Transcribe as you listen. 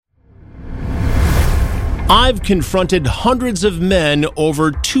I've confronted hundreds of men over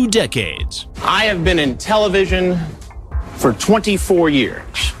 2 decades. I have been in television for 24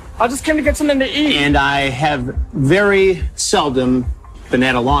 years. I just came to get something to eat. And I have very seldom been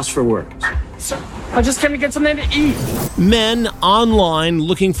at a loss for words. Sir, I just came to get something to eat. Men online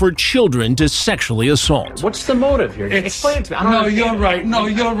looking for children to sexually assault. What's the motive here? Explain it to me. I don't understand. No,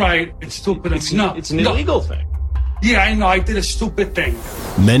 you're right. It's stupid. It's an illegal thing. Yeah, I know. I did a stupid thing.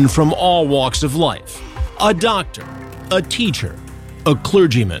 Men from all walks of life. A doctor, a teacher, a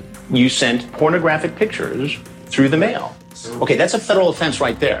clergyman. You sent pornographic pictures through the mail. Okay, that's a federal offense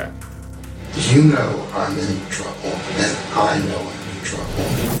right there. You know I'm in trouble, and I know I'm in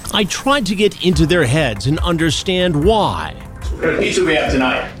trouble. I tried to get into their heads and understand why. What kind of pizza we have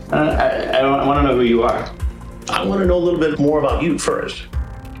tonight? I want to know who you are. I want to know a little bit more about you first.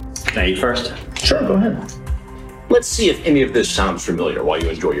 Can I eat first? Sure, go ahead. Let's see if any of this sounds familiar while you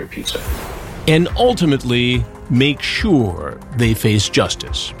enjoy your pizza. And ultimately make sure they face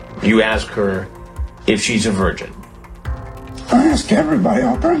justice. You ask her if she's a virgin. I ask everybody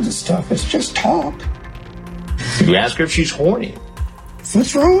all kinds of stuff. It's just talk. You ask her if she's horny.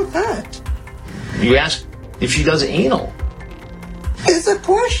 What's wrong with that? You ask if she does anal. It's a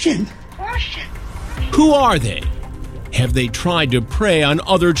question. Who are they? Have they tried to prey on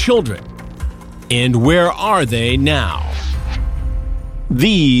other children? And where are they now?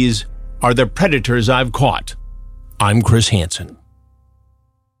 These are the predators I've caught. I'm Chris Hansen.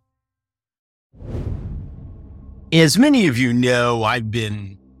 As many of you know, I've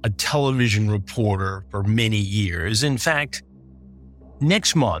been a television reporter for many years. In fact,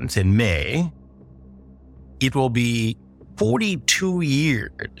 next month in May, it will be 42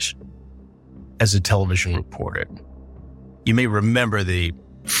 years as a television reporter. You may remember the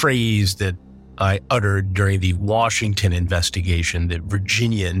phrase that I uttered during the Washington investigation, the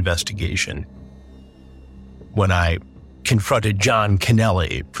Virginia investigation, when I confronted John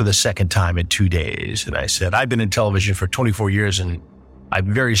Kennelly for the second time in 2 days. And I said, I've been in television for 24 years and I've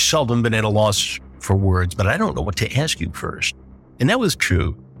very seldom been at a loss for words, but I don't know what to ask you first. And that was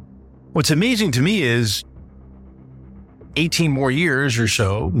true. What's amazing to me is 18 more years or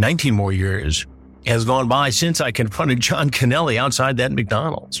so, 19 more years has gone by since I confronted John Kennelly outside that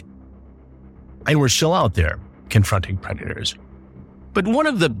McDonald's. And we're still out there confronting predators. But one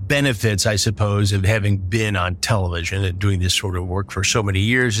of the benefits, I suppose, of having been on television and doing this sort of work for so many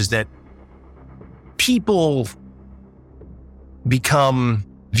years is that people become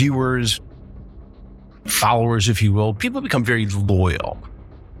viewers, followers, if you will. People become very loyal.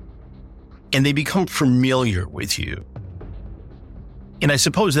 And they become familiar with you. And I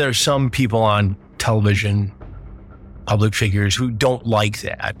suppose there are some people on television, public figures, who don't like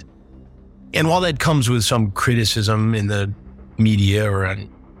that. And while that comes with some criticism in the media or on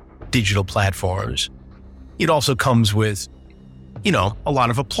digital platforms, it also comes with, a lot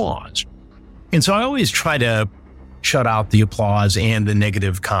of applause. And so I always try to shut out the applause and the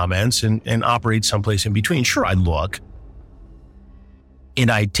negative comments and operate someplace in between. Sure, I look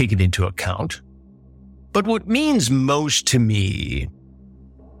and I take it into account. But what means most to me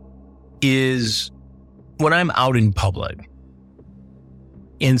is when I'm out in public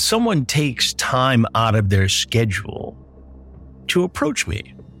and someone takes time out of their schedule to approach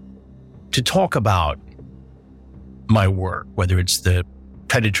me, to talk about my work, whether it's the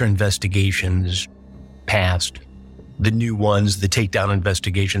predator investigations past, the new ones, the takedown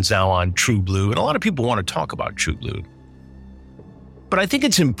investigations now on True Blue. And a lot of people want to talk about True Blue. But I think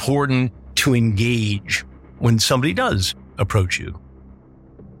it's important to engage when somebody does approach you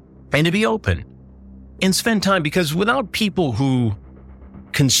and to be open and spend time, because without people who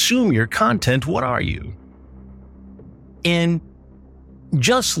consume your content, what are you? And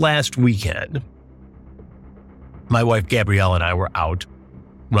just last weekend, my wife Gabrielle and I were out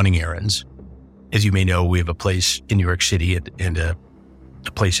running errands. As you may know, we have a place in New York City and a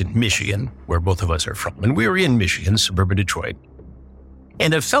place in Michigan where both of us are from. And we were in Michigan, suburban Detroit.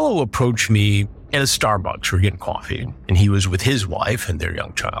 And a fellow approached me at a Starbucks. We were getting coffee. And he was with his wife and their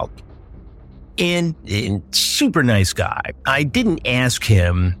young child. And super nice guy. I didn't ask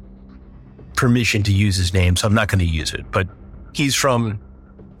him permission to use his name, so I'm not going to use it. But he's from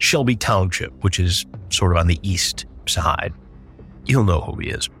Shelby Township, which is sort of on the east side. You'll know who he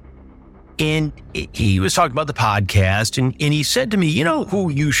is. And he was talking about the podcast, and he said to me, you know who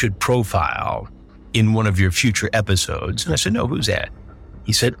you should profile in one of your future episodes? And I said, no, who's that?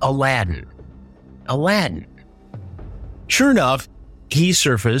 He said, Aladdin. Aladdin. Sure enough, he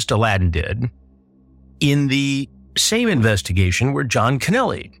surfaced, Aladdin did, in the same investigation where John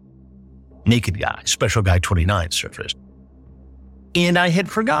Kennelly, Naked Guy, Special Guy 29, surfaced. And I had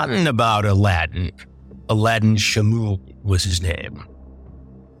forgotten about Aladdin Aladdin Shamoun was his name.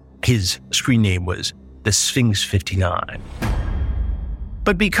 His screen name was the Sphinx 59.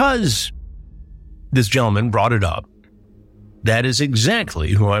 But because this gentleman brought it up, that is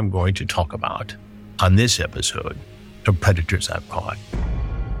exactly who I'm going to talk about on this episode of Predators I've Caught.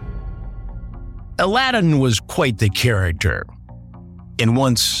 Aladdin was quite the character, and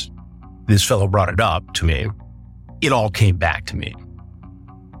once this fellow brought it up to me, it all came back to me.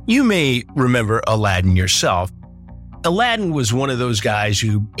 You may remember Aladdin yourself. Aladdin was one of those guys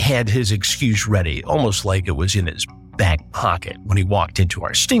who had his excuse ready, almost like it was in his back pocket when he walked into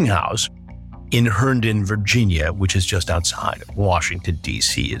our sting house in Herndon, Virginia, which is just outside of Washington,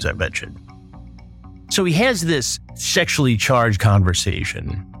 D.C., as I mentioned. So he has this sexually charged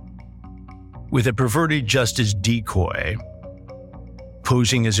conversation with a perverted justice decoy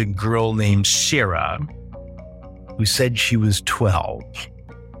posing as a girl named Sarah who said she was 12.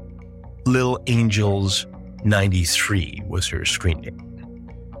 Lil Angels 93 was her screen name.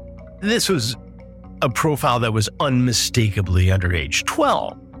 This was a profile that was unmistakably underage,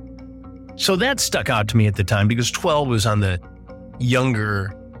 12. So that stuck out to me at the time because 12 was on the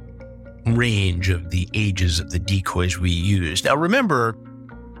younger range of the ages of the decoys we used. Now remember,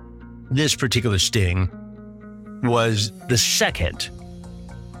 this particular sting was the second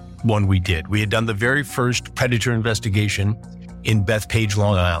one we did. We had done the very first predator investigation in Bethpage,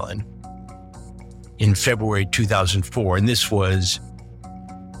 Long Island in February 2004. And this was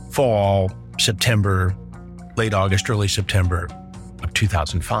fall, September, late August, early September of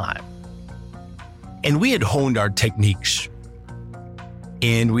 2005. And we had honed our techniques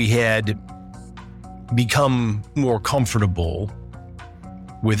and we had become more comfortable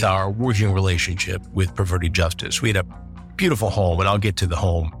with our working relationship with perverted justice. We had a beautiful home, and I'll get to the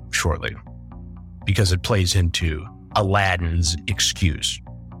home shortly because it plays into Aladdin's excuse.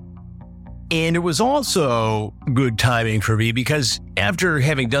 And it was also good timing for me because after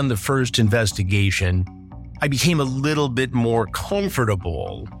having done the first investigation, I became a little bit more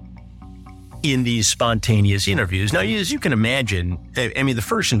comfortable in these spontaneous interviews. Now, as you can imagine, I mean, the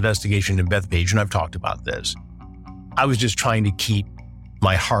first investigation in Bethpage, and I've talked about this, I was just trying to keep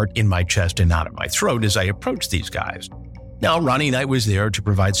my heart in my chest and not in my throat as I approached these guys. Now, Ronnie Knight was there to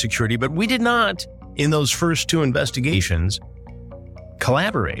provide security, but we did not, in those first two investigations,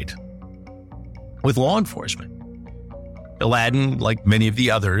 collaborate with law enforcement. Aladdin, like many of the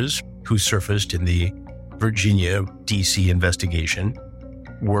others who surfaced in the Virginia, D.C. investigation,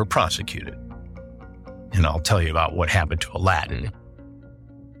 were prosecuted. And I'll tell you about what happened to Aladdin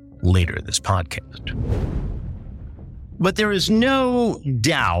later in this podcast. But there is no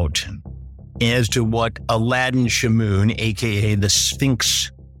doubt as to what Aladdin Shamoun, a.k.a. the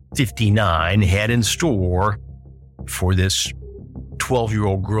Sphinx 59, had in store for this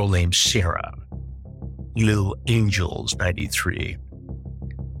 12-year-old girl named Sarah, Lil Angels 93.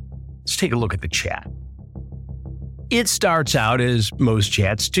 Let's take a look at the chat. It starts out as most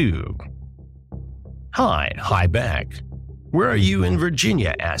chats do. Hi back. Where are you in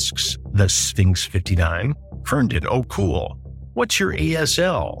Virginia, asks the Sphinx 59. Herndon, oh cool. What's your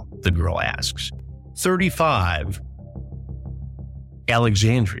ASL? The girl asks. 35.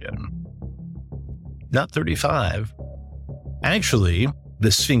 Alexandria. Not 35. Actually,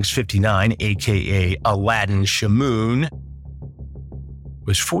 the Sphinx 59, a.k.a. Aladdin Shamoun,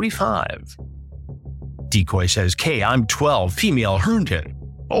 was 45. Decoy says, K, I'm 12, female Herndon.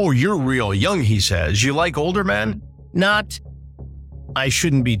 Oh, you're real young, he says. You like older men? Not. I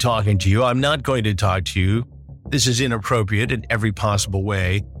shouldn't be talking to you. I'm not going to talk to you. This is inappropriate in every possible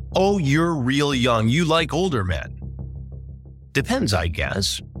way. Oh, you're real young. You like older men. Depends, I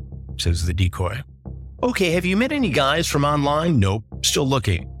guess, says the decoy. Okay, have you met any guys from online? Nope, still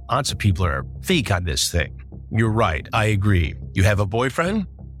looking. Lots of people are fake on this thing. You're right, I agree. You have a boyfriend?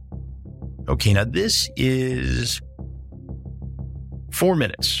 Okay, now this is 4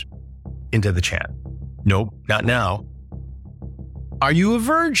 minutes into the chat. Nope, not now. Are you a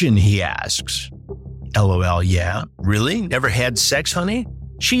virgin, he asks. LOL, yeah. Really? Never had sex, honey?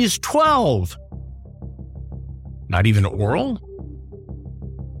 She's 12. Not even oral?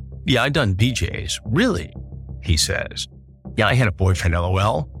 Yeah, I done BJs. Really? He says. Yeah, I had a boyfriend,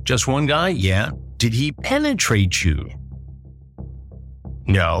 LOL. Just one guy? Yeah. Did he penetrate you?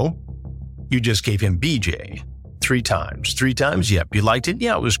 No. You just gave him BJ. 3 times. 3 times? Yep. You liked it?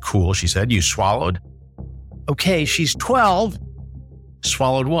 Yeah, it was cool, she said. You swallowed? Okay, she's 12.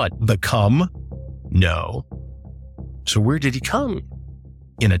 Swallowed what? The cum? No. So where did he come?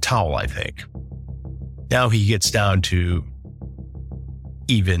 In a towel, I think. Now he gets down to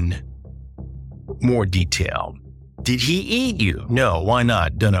even more detail. Did he eat you? No, why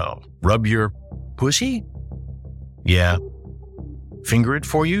not? Dunno. Rub your pussy? Yeah. Finger it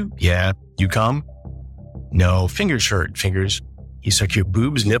for you? Yeah. You come? No. Fingers hurt. Fingers. You suck your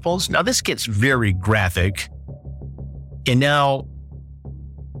boobs, nipples? Now this gets very graphic. And now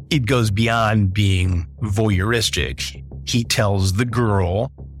it goes beyond being voyeuristic. He tells the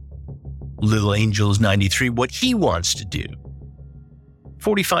girl, Little Angel's 93, what he wants to do.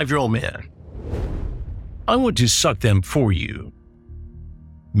 45-year-old man. I want to suck them for you.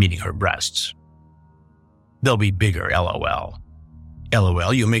 Meaning her breasts. They'll be bigger, LOL.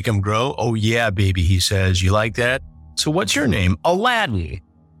 LOL, you'll make them grow? Oh yeah, baby, he says. You like that? So what's your name? Aladdin.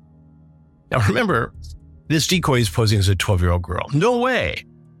 Now remember, this decoy is posing as a 12-year-old girl. No way.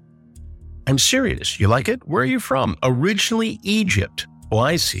 I'm serious. You like it? Where are you from? Originally Egypt. Oh,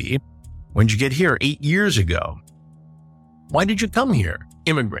 I see. When'd you get here? 8 years ago. Why did you come here?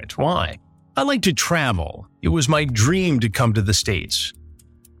 Immigrant. Why? I like to travel. It was my dream to come to the States.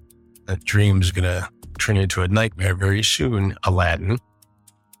 That dream's gonna turn into a nightmare very soon, Aladdin.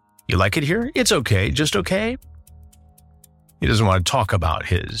 You like it here? It's okay. Just okay? He doesn't want to talk about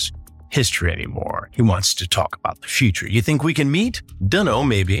his history anymore. He wants to talk about the future. You think we can meet? Dunno,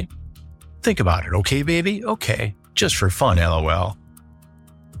 maybe. Think about it, okay, baby? Okay. Just for fun, LOL.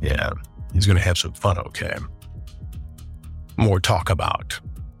 Yeah, he's going to have some fun, okay? More talk about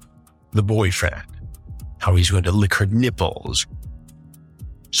the boyfriend, how he's going to lick her nipples,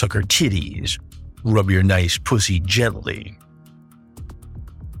 suck her titties, rub your nice pussy gently.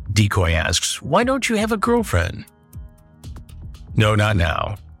 Decoy asks, why don't you have a girlfriend? No, not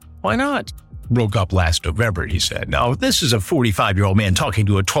now. Why not? Broke up last November, he said. Now, this is a 45-year-old man talking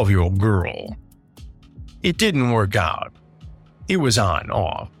to a 12-year-old girl. It didn't work out. It was on,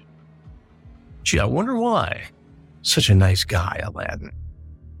 off. Gee, I wonder why. Such a nice guy, Aladdin.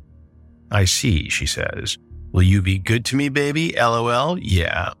 I see, she says. Will you be good to me, baby? LOL?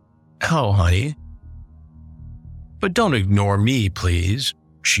 Yeah. Oh, honey. But don't ignore me, please.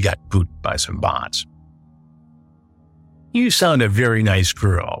 She got booted by some bots. You sound a very nice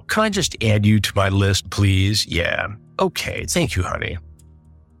girl. Can I just add you to my list, please? Yeah. Okay, thank you, honey.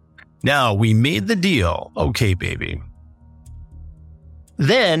 Now, we made the deal. Okay, baby.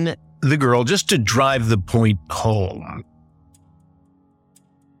 Then, the girl, just to drive the point home,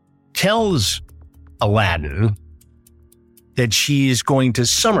 tells Aladdin that she's going to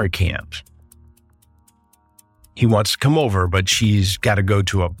summer camp. He wants to come over, but she's got to go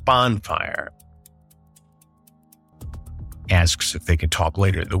to a bonfire. Asks if they can talk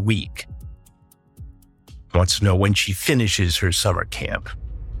later in the week. Wants to know when she finishes her summer camp.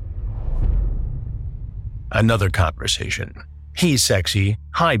 Another conversation. Hey, sexy.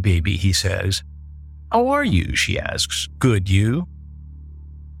 Hi, baby, he says. How are you, she asks. Good, you?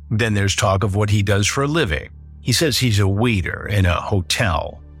 Then there's talk of what he does for a living. He says he's a waiter in a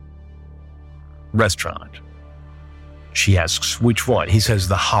hotel. Restaurant. She asks, which one? He says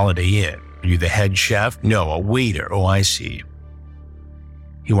the Holiday Inn. Are you the head chef? No, a waiter. Oh, I see.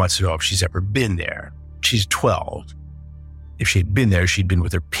 He wants to know if she's ever been there. She's 12. If she'd been there, she'd been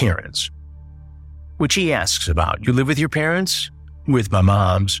with her parents. Which he asks about. You live with your parents? With my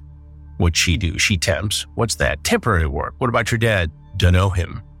mom's. What'd she do? She temps. What's that? Temporary work. What about your dad? Dunno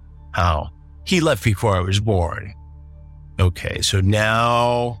him. How? He left before I was born. Okay, so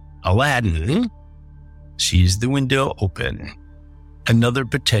now Aladdin sees the window open. Another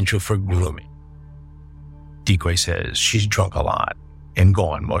potential for grooming. Decoy says she's drunk a lot and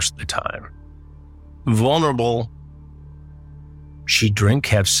gone most of the time. Vulnerable. She drink,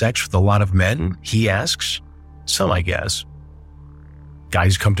 have sex with a lot of men? He asks. Some, I guess.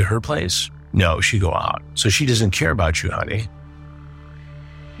 Guys come to her place? No, she go out. So she doesn't care about you, honey.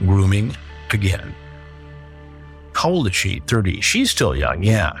 Grooming again. How old is she? 30. She's still young,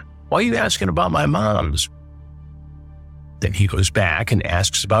 yeah. Why are you asking about my mom's? Then he goes back and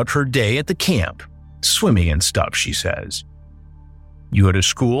asks about her day at the camp. Swimming and stuff, she says. You go to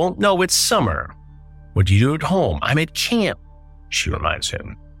school? No, it's summer. What do you do at home? I'm at camp, she reminds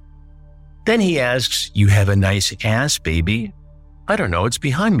him. Then he asks, you have a nice ass, baby? I don't know, it's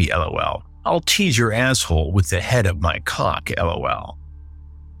behind me, LOL. I'll tease your asshole with the head of my cock, LOL.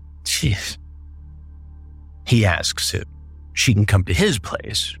 Jeez. He asks if she can come to his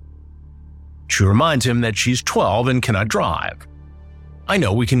place. She reminds him that she's 12 and cannot drive. I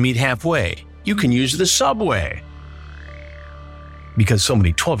know, we can meet halfway. You can use the subway. Because so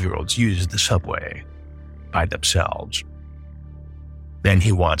many 12-year-olds use the subway by themselves. Then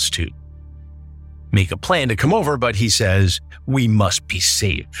he wants to make a plan to come over, but he says, we must be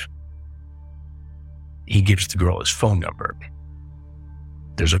safe. He gives the girl his phone number.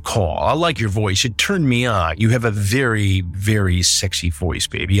 There's a call. I like your voice. It turned me on. You have a very, very sexy voice,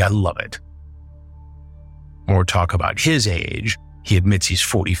 baby. I love it. More talk about his age. He admits he's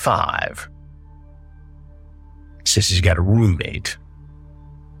 45. Says he's got a roommate.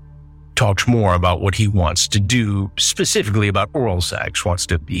 Talks more about what he wants to do, specifically about oral sex, wants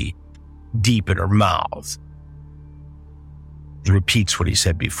to be deep in her mouth. He repeats what he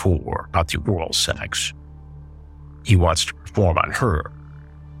said before about the oral sex. He wants to perform on her.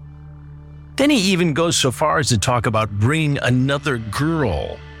 Then he even goes so far as to talk about bringing another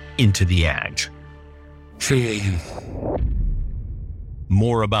girl into the act.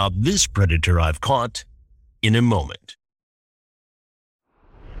 More about this predator I've caught in a moment.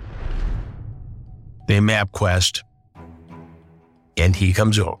 They map quest, and he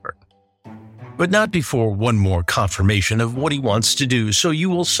comes over. But not before one more confirmation of what he wants to do. So you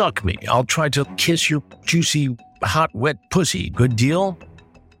will suck me. I'll try to kiss your juicy, hot, wet pussy. Good deal?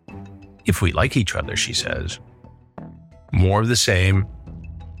 If we like each other, she says. More of the same.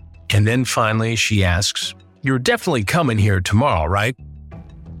 And then finally she asks, "You're definitely coming here tomorrow, right?"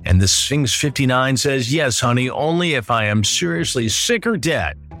 And the Sphinx 59 says, "Yes, honey, only if I am seriously sick or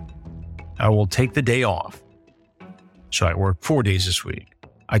dead. I will take the day off. So I work 4 days this week.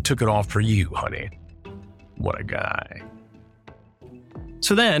 I took it off for you, honey." What a guy.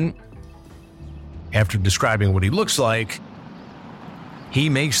 So then, after describing what he looks like, he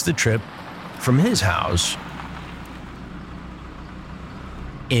makes the trip from his house.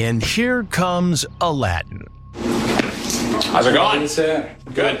 And here comes Aladdin. How's it going? Yes, sir.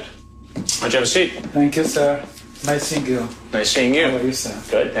 Good. Why don't you have a seat? Thank you, sir. Nice seeing you. Nice seeing you. How are you, sir?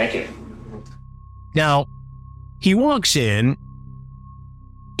 Good, thank you. Now, he walks in,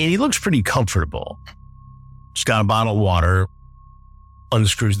 and he looks pretty comfortable. He's got a bottle of water,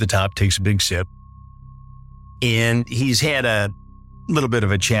 unscrews the top, takes a big sip, and he's had a little bit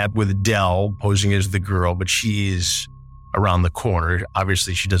of a chat with Adele, posing as the girl, but she's around the corner.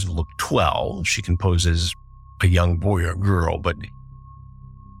 Obviously, she doesn't look 12. She can pose as a young boy or girl, but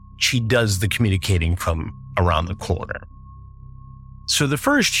she does the communicating from around the corner. So the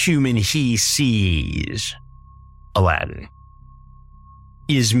first human he sees, Aladdin,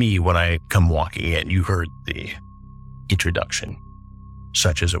 is me when I come walking in. You heard the introduction,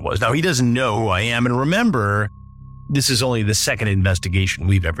 such as it was. Now, he doesn't know who I am, and remember, this is only the second investigation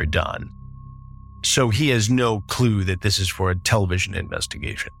we've ever done. So he has no clue that this is for a television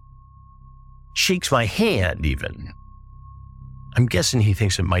investigation. Shakes my hand, even. I'm guessing he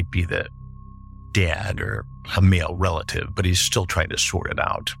thinks it might be the dad or a male relative, but he's still trying to sort it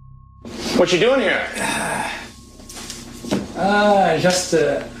out. What you doing here? Just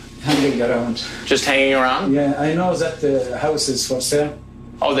hanging around. Just hanging around? Yeah, I know that the house is for sale.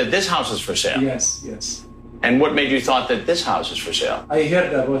 Oh, that this house is for sale? Yes, yes. And what made you thought that this house is for sale? I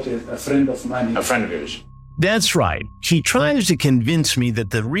heard about it, a friend of mine. A friend of yours? That's right. He tries to convince me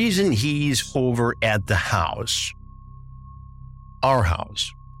that the reason he's over at the house, our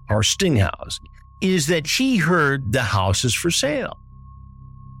Sting house, is that he heard the house is for sale.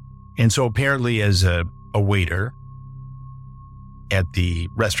 And so apparently as a waiter at the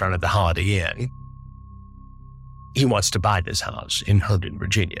restaurant at the Holiday Inn, he wants to buy this house in Herndon,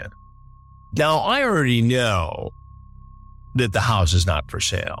 Virginia. Now, I already know that the house is not for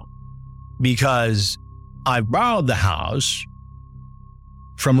sale because I borrowed the house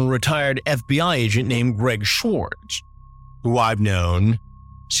from a retired FBI agent named Greg Schwartz, who I've known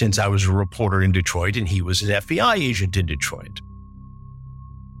since I was a reporter in Detroit and he was an FBI agent in Detroit.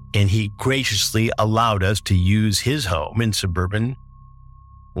 And he graciously allowed us to use his home in suburban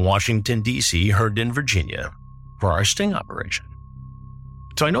Washington, D.C., Herndon, Virginia, for our sting operation.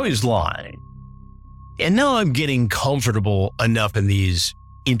 So I know he's lying. And now I'm getting comfortable enough in these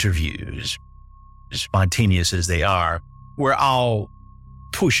interviews, spontaneous as they are, where I'll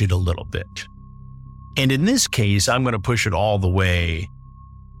push it a little bit. And in this case, I'm going to push it all the way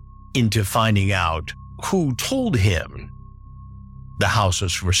into finding out who told him the house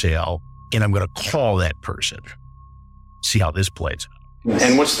was for sale, and I'm going to call that person. See how this plays out. Yes.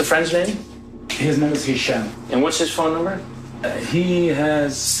 And what's the friend's name? His name is Hisham. And what's his phone number? He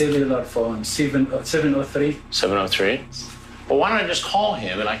has cellular phone, 703. 703. Well, why don't I just call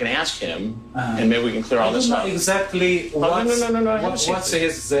him and I can ask him, and maybe we can clear all this up. I don't know exactly what's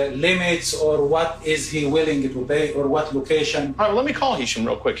his limits or what is he willing to pay or what location. All right, well, let me call Hisham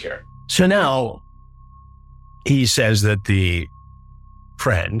real quick here. So now he says that the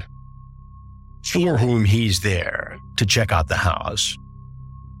friend for whom he's there to check out the house,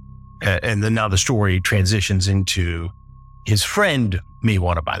 and then now the story transitions into his friend may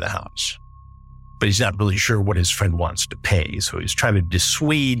want to buy the house, but he's not really sure what his friend wants to pay. So he's trying to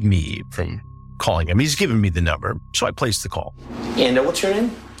dissuade me from calling him. He's given me the number, so I placed the call. And what's your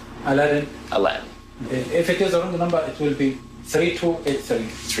name? Aladdin. Aladdin. If it is a wrong number, it will be 3283.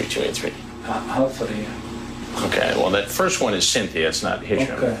 3283. Hopefully, yeah. Okay, well, that first one is Cynthia, it's not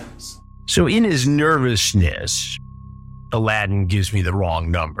Hisham. Okay. So in his nervousness, Aladdin gives me the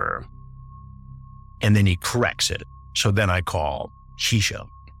wrong number. And then he corrects it. So then I call Hisham,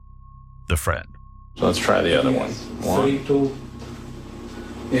 the friend. So let's try the other one.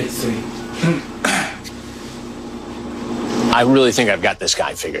 3283. I really think I've got this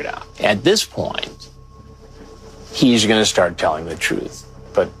guy figured out. At this point, he's going to start telling the truth.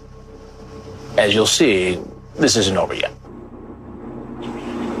 But as you'll see, this isn't over yet.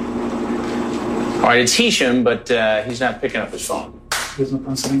 All right, it's Hisham, but he's not picking up his phone. He's not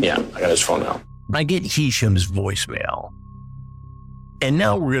answering? Yeah, I got his phone now. I get Hisham's voicemail. And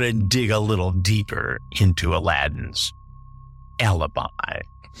now we're going to dig a little deeper into Aladdin's alibi.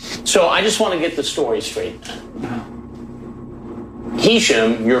 So I just want to get the story straight.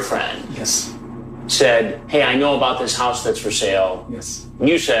 Hisham, your friend, Yes. said, hey, I know about this house that's for sale. Yes.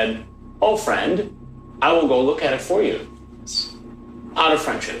 You said, oh, friend, I will go look at it for you. Yes. Out of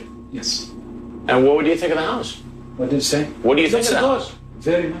friendship. Yes. And what do you think of the house? What did you say? What do you think of the house?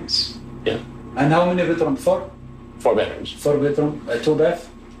 Very nice. Yeah. And how many bedroom? 4? 4 bedrooms. 4 bedroom, 2 bath,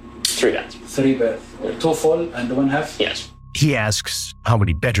 3 baths. 3 bath, 2 full and 1 half. Yes. He asks how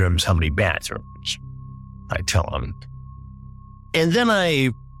many bedrooms, how many bathrooms. I tell him. And then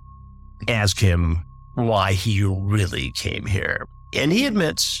I ask him why he really came here. And he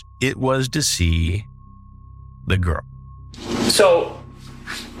admits it was to see the girl. So,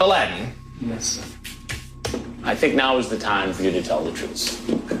 Aladdin, Yes. I think now is the time for you to tell the truth.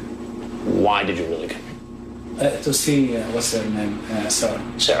 Why did you really come here? To see what's her name, Sarah.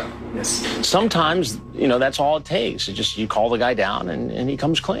 Sarah. Yes. Sometimes, that's all it takes. It's just you call the guy down and he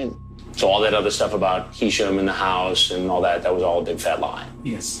comes clean. So all that other stuff about Hisham and the house and all that was all a big fat lie.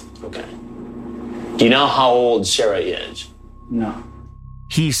 Yes. Okay. Do you know how old Sarah is? No.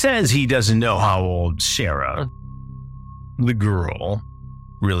 He says he doesn't know how old Sarah, the girl,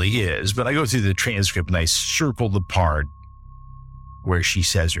 really is, but I go through the transcript and I circle the part where she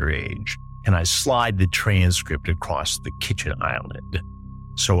says her age, and I slide the transcript across the kitchen island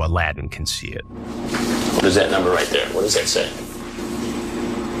so Aladdin can see it. What is that number right there? What does that say?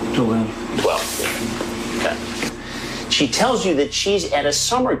 12. 12. Okay. She tells you that she's at a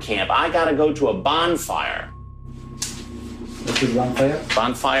summer camp. I gotta go to a bonfire. What is bonfire?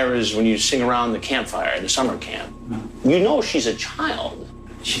 Bonfire is when you sing around the campfire in the summer camp. No. You know she's a child.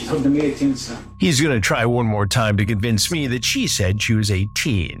 She told me 18, sir. He's going to try one more time to convince me that she said she was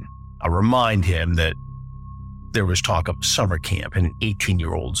 18. I'll remind him that there was talk of summer camp, and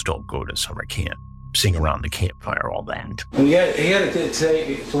 18-year-olds don't go to summer camp, sing around the campfire, all that. Here it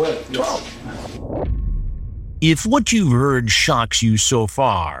say 12. 12. If what you've heard shocks you so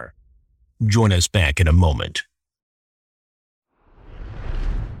far, join us back in a moment.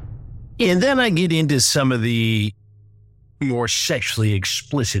 And then I get into some of the more sexually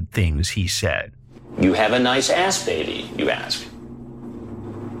explicit things he said. You have a nice ass, baby, you ask.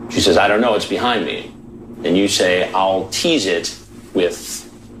 She says, I don't know, it's behind me. And you say, I'll tease it with...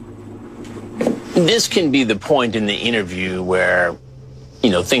 This can be the point in the interview where,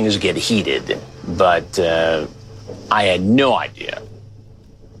 things get heated, but I had no idea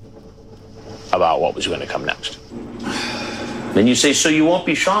about what was going to come next. Then you say, so you won't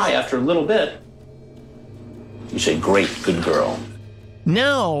be shy after a little bit. You say, great, good girl.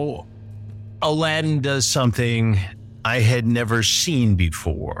 Now, Aladdin does something I had never seen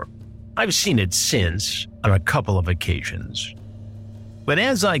before. I've seen it since on a couple of occasions. But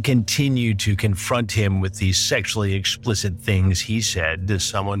as I continue to confront him with these sexually explicit things he said to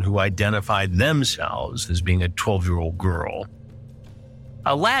someone who identified themselves as being a 12-year-old girl,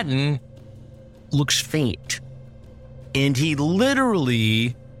 Aladdin looks faint. And he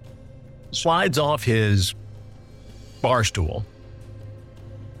literally slides off his bar stool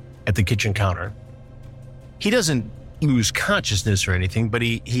at the kitchen counter. He doesn't lose consciousness or anything, but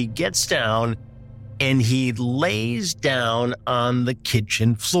he gets down and he lays down on the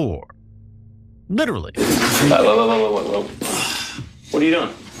kitchen floor. Literally. Whoa. What are you doing?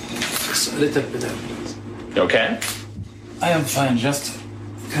 Just a little bit. You okay? I am fine, just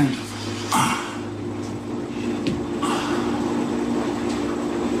kind of.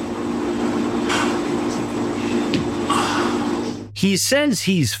 He says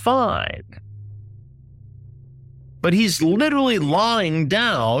he's fine, but he's literally lying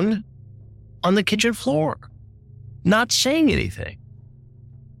down on the kitchen floor, not saying anything.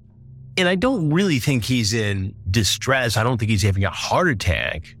 And I don't really think he's in distress. I don't think he's having a heart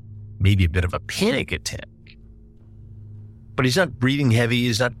attack, maybe a bit of a panic attack. but he's not breathing heavy.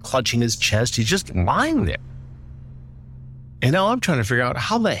 He's not clutching his chest. He's just lying there. And now I'm trying to figure out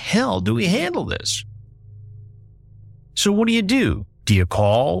how the hell do we handle this? So what do? Do you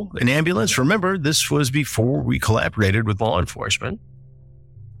call an ambulance? Remember, this was before we collaborated with law enforcement.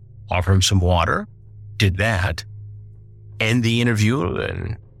 Offer him some water. Did that. End the interview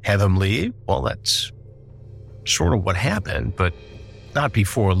and have him leave? Well, that's sort of what happened, but not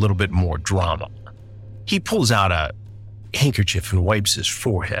before a little bit more drama. He pulls out a handkerchief and wipes his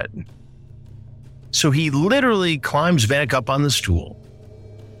forehead. So he literally climbs back up on the stool,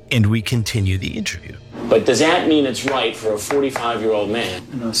 and we continue the interview. But does that mean it's right for a 45-year-old man?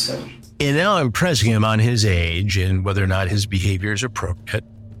 No, sir. And now I'm pressing him on his age and whether or not his behavior is appropriate.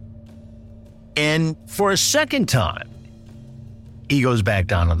 And for a second time, he goes back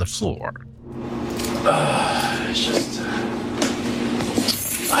down on the floor.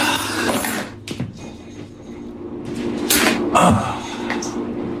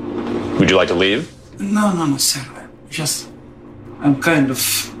 Would you like to leave? No, sir. I'm kind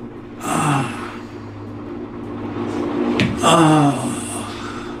of...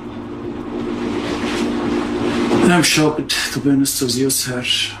 I'm shocked, to be honest with you, sir.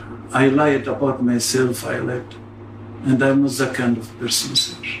 I lied about myself, and I'm not that kind of person,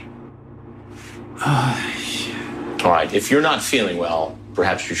 sir. All right, if you're not feeling well,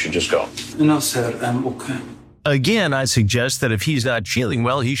 perhaps you should just go. No, sir, I'm okay. Again, I suggest that if he's not feeling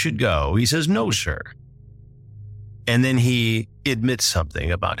well, he should go. He says, no, sir. And then he admits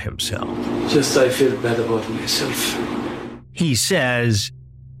something about himself. I feel bad about myself. He says,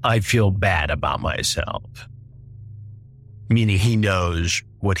 I feel bad about myself. Meaning he knows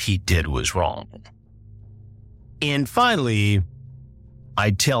what he did was wrong. And finally,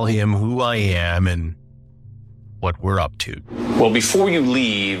 I tell him who I am and what we're up to. Well, before you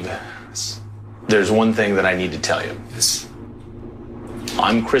leave, there's one thing that I need to tell you. Yes.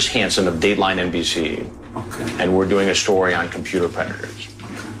 I'm Chris Hansen of Dateline NBC. Okay. And we're doing a story on computer predators.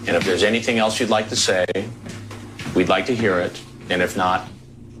 And if there's anything else you'd like to say, we'd like to hear it. And if not,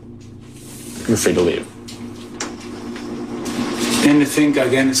 you're free to leave. Anything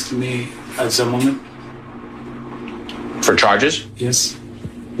against me at the moment? For charges? Yes.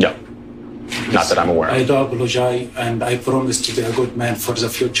 No. Not that I'm aware of. I do apologize, and I promise to be a good man for the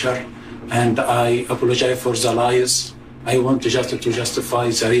future. And I apologize for the lies. I want to justify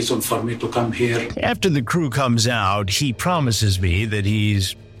the reason for me to come here. After the crew comes out, he promises me that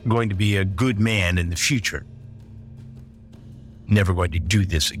he's going to be a good man in the future. Never going to do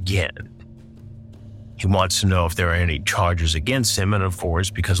this again. He wants to know if there are any charges against him, and of course,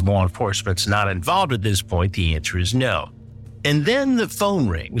 because law enforcement's not involved at this point, the answer is no. And then the phone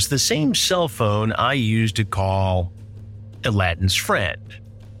rings, the same cell phone I used to call Aladdin's friend.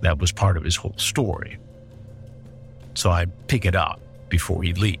 That was part of his whole story. So I pick it up before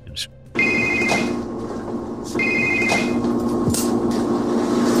he leaves.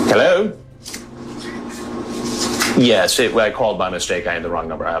 Hello? Yes, I called by mistake. I had the wrong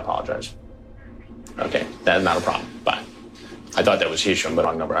number. I apologize. Okay, that's not a problem. Bye. I thought that was Hisham, but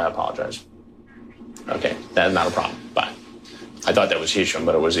wrong number. I apologize. Okay, that's not a problem. Bye. I thought that was Hisham,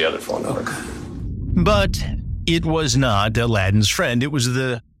 but it was the other phone number. But it was not Aladdin's friend. It was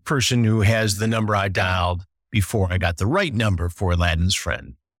the person who has the number I dialed before I got the right number for Aladdin's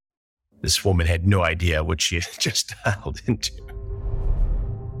friend. This woman had no idea what she had just dialed into.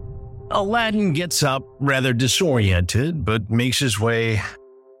 Aladdin gets up rather disoriented, but makes his way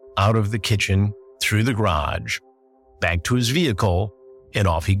out of the kitchen, through the garage, back to his vehicle, and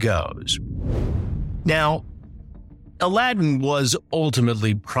off he goes. Now, Aladdin was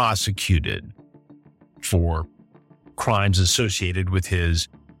ultimately prosecuted for crimes associated with his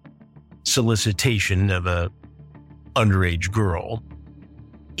solicitation of a underage girl.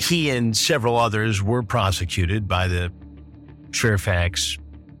 He and several others were prosecuted by the Fairfax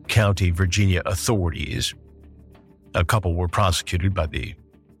County, Virginia authorities. A couple were prosecuted by the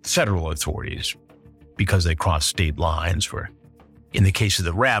federal authorities because they crossed state lines. Where, in the case of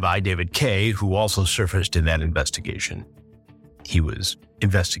the rabbi, David Kay, who also surfaced in that investigation, he was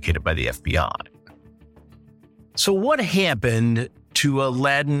investigated by the FBI. So what happened to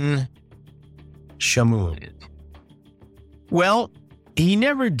Aladdin Shamoun? Well, he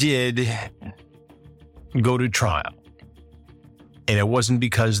never did go to trial. And it wasn't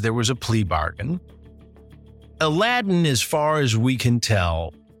because there was a plea bargain. Aladdin, as far as we can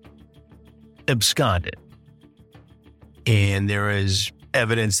tell, absconded. And there is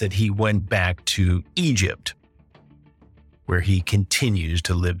evidence that he went back to Egypt, where he continues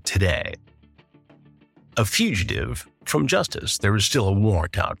to live today. A fugitive from justice. There is still a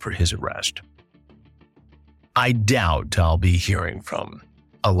warrant out for his arrest. I doubt I'll be hearing from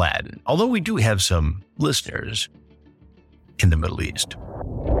Aladdin, although we do have some listeners in the Middle East.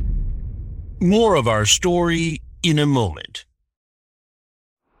 More of our story in a moment.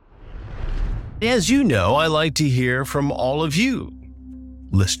 As you know, I like to hear from all of you,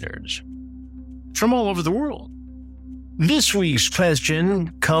 listeners, from all over the world. This week's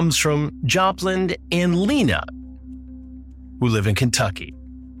question comes from Joplin and Lena, who live in Kentucky.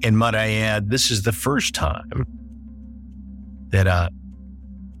 And might I add, this is the first time that a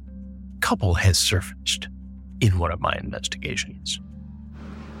couple has surfaced in one of my investigations.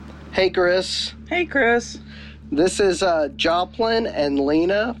 Hey, Chris. Hey, Chris. This is Joplin and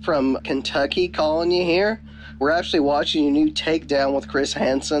Lena from Kentucky calling you here. We're actually watching your new takedown with Chris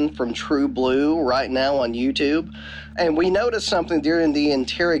Hansen from True Blue right now on YouTube. And we noticed something during the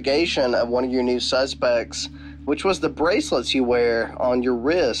interrogation of one of your new suspects, which was the bracelets you wear on your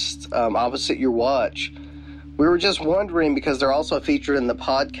wrist, opposite your watch. We were just wondering, because they're also featured in the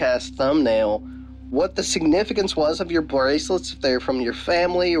podcast thumbnail, what the significance was of your bracelets, if they're from your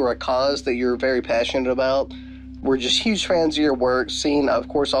family or a cause that you're very passionate about. We're just huge fans of your work, seeing, of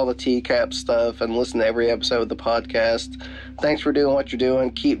course, all the TCAP stuff and listen to every episode of the podcast. Thanks for doing what you're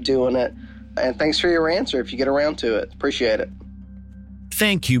doing. Keep doing it. And thanks for your answer if you get around to it. Appreciate it.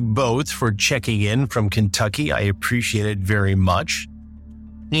 Thank you both for checking in from Kentucky. I appreciate it very much.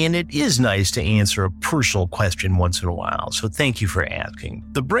 And it is nice to answer a personal question once in a while, so thank you for asking.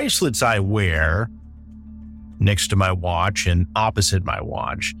 The bracelets I wear next to my watch and opposite my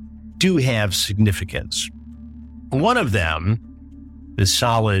watch do have significance. One of them, the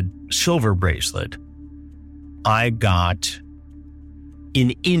solid silver bracelet, I got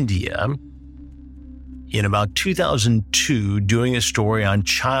in India in about 2002 doing a story on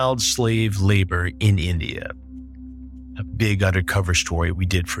child slave labor in India. A big undercover story we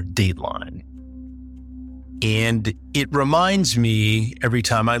did for Dateline. And it reminds me, every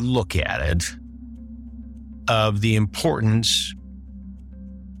time I look at it, of the importance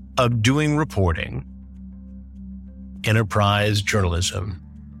of doing reporting, enterprise journalism,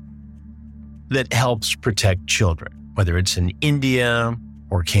 that helps protect children, whether it's in India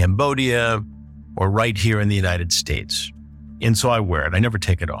or Cambodia or right here in the United States. And so I wear it. I never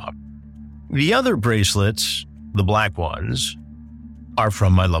take it off. The other bracelets, the black ones, are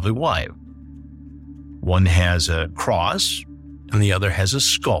from my lovely wife. One has a cross and the other has a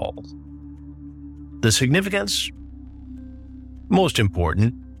skull. The significance? Most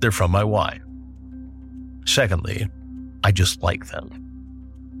important, they're from my wife. Secondly, I just like them.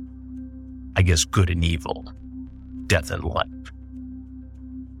 I guess good and evil, death and life.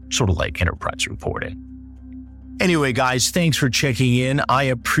 Sort of like enterprise reporting. Anyway, guys, thanks for checking in. I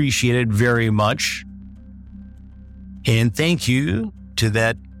appreciate it very much. And thank you to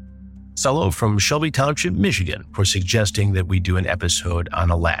that fellow from Shelby Township, Michigan, for suggesting that we do an episode on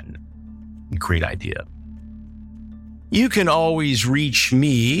Aladdin. Great idea. You can always reach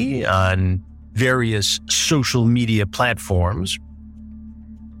me on various social media platforms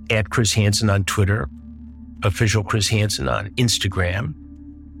at Chris Hansen on Twitter, official Chris Hansen on Instagram.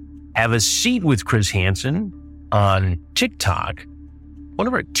 Have a Seat with Chris Hansen on TikTok. One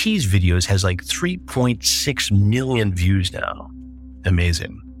of our tease videos has like 3.6 million views now.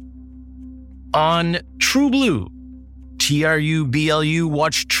 Amazing. On True Blue, TRUBLU,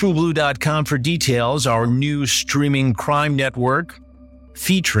 watch trueblue.com for details, our new streaming crime network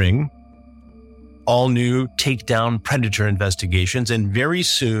featuring all new takedown predator investigations, and very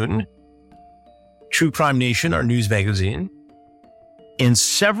soon, True Crime Nation, our news magazine, and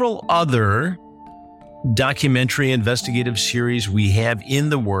several other documentary investigative series we have in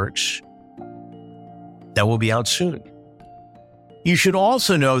the works that will be out soon. You should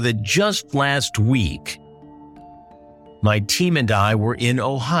also know that just last week, my team and I were in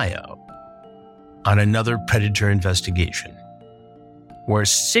Ohio on another predator investigation, where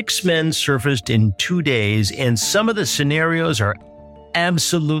 6 men surfaced in 2 days, and some of the scenarios are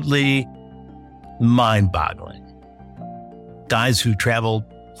absolutely mind-boggling. Guys who traveled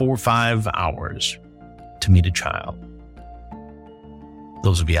 4 or 5 hours to meet a child.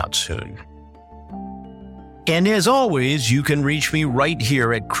 Those will be out soon. And as always, you can reach me right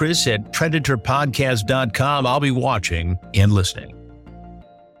here at chris@predatorpodcast.com. I'll be watching and listening.